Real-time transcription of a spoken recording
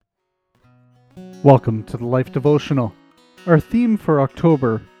Welcome to the Life Devotional. Our theme for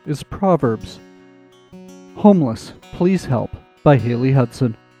October is Proverbs. Homeless, Please Help by Hailey,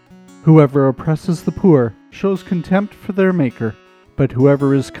 Hudson. Whoever oppresses the poor shows contempt for their Maker, but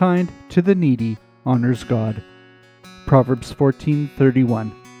whoever is kind to the needy honors God. Proverbs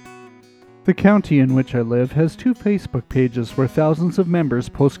 14:31. The county in which I live has 2 Facebook pages where thousands of members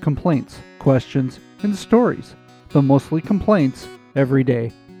post complaints, questions, and stories, but mostly complaints every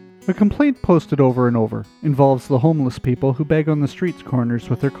day. A complaint posted over and over involves the homeless people who beg on the streets corners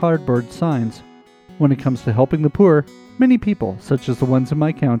with their cardboard signs. When it comes to helping the poor, many people, such as the ones in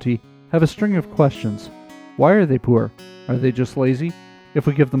my county, have a string of questions. Why are they poor? Are they just lazy? If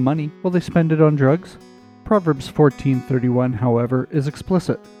we give them money, will they spend it on drugs? Proverbs 14:31, however, is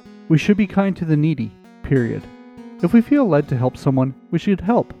explicit. We should be kind to the needy, period. If we feel led to help someone, we should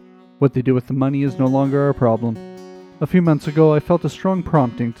help. What they do with the money is no longer our problem. A few months ago, I felt a strong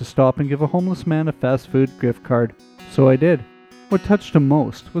prompting to stop and give a homeless man a fast food gift card, so I did. What touched him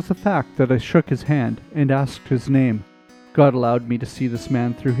most was the fact that I shook his hand and asked his name. God allowed me to see this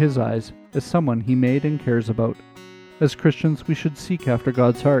man through his eyes as someone he made and cares about. As Christians, we should seek after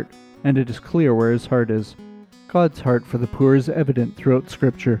God's heart, and it is clear where his heart is. God's heart for the poor is evident throughout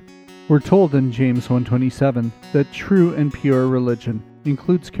Scripture. We're told in James 1:27 that true and pure religion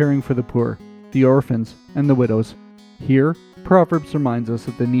includes caring for the poor, the orphans, and the widows. Here, Proverbs reminds us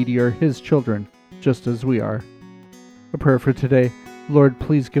that the needy are his children, just as we are. A prayer for today. Lord,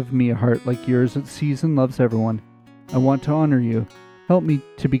 please give me a heart like yours that sees and loves everyone. I want to honor you. Help me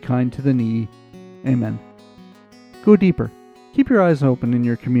to be kind to the needy. Amen. Go deeper. Keep your eyes open in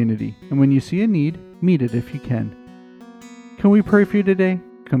your community, and when you see a need, meet it if you can. Can we pray for you today?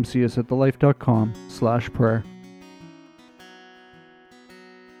 Come see us at thelife.com/prayer.